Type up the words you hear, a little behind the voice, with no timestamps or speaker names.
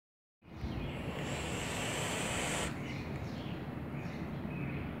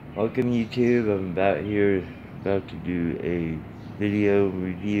Welcome YouTube. I'm about to do a video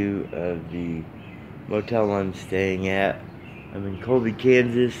review of the motel I'm staying at. I'm in Colby,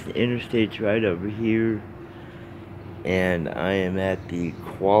 Kansas. The interstate's right over here. And I am at the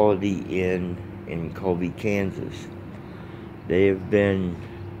Quality Inn in Colby, Kansas. They have been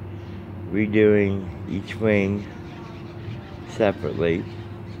redoing each wing separately.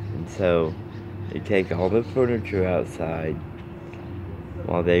 And so they take all the furniture outside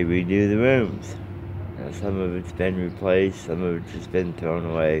while they redo the rooms. Now, some of it's been replaced, some of it's just been thrown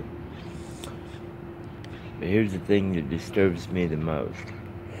away. But here's the thing that disturbs me the most.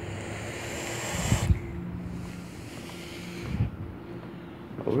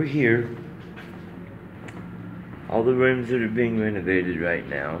 Over here, all the rooms that are being renovated right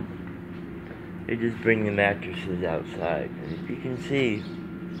now, they just bring the mattresses outside. And if you can see,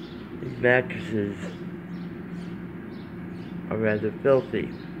 these mattresses are rather filthy.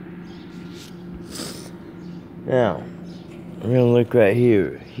 Now, we're gonna look right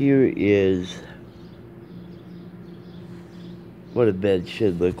here. Here is what a bed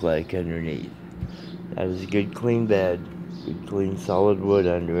should look like underneath. That is a good clean bed, good clean solid wood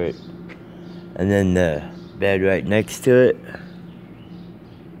under it. And then the bed right next to it,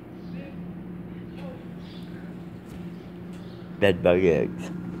 bedbug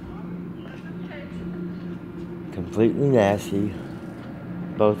eggs. Completely nasty.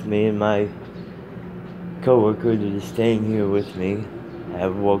 Both me and my co-worker that is staying here with me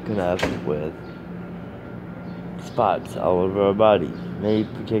have woken up with spots all over our body, maybe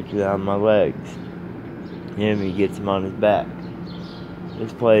particularly on my legs. Him, he gets them on his back.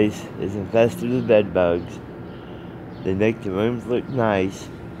 This place is infested with bed bugs. They make the rooms look nice,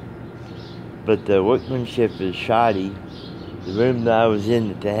 but the workmanship is shoddy. The room that I was in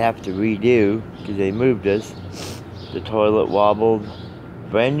that they have to redo because they moved us, the toilet wobbled.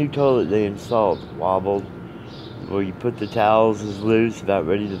 Brand new toilet they installed wobbled. Where you put the towels is loose, about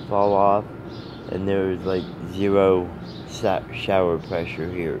ready to fall off, and there is like zero shower pressure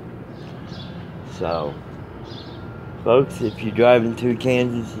here. So, folks, if you're driving through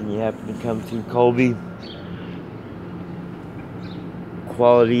Kansas and you happen to come through Colby,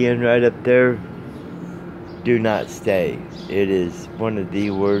 Quality Inn right up there, do not stay. It is one of the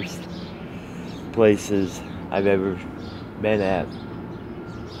worst places I've ever been at.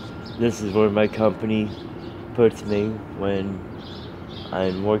 This is where my company puts me when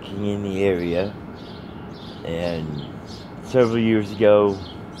I'm working in the area. And several years ago,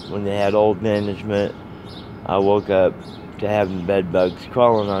 when they had old management, I woke up to having bed bugs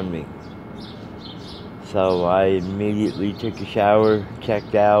crawling on me. So I immediately took a shower,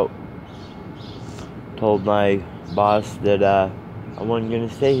 checked out, told my boss that I wasn't going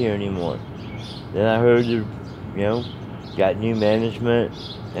to stay here anymore. Then I heard, got new management,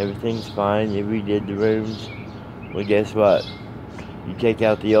 everything's fine, they redid the rooms. Well, guess what? You take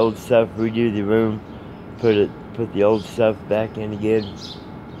out the old stuff, redo the room, put the old stuff back in again.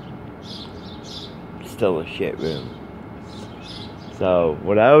 Still a shit room. So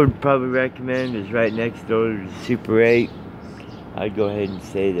what I would probably recommend is right next door to the Super 8. I'd go ahead and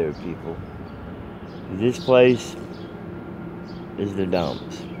stay there, people. This place is the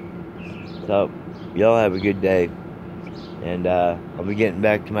dumps. So y'all have a good day, and I'll be getting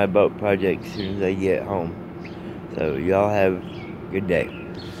back to my boat project as soon as I get home. So y'all have a good day.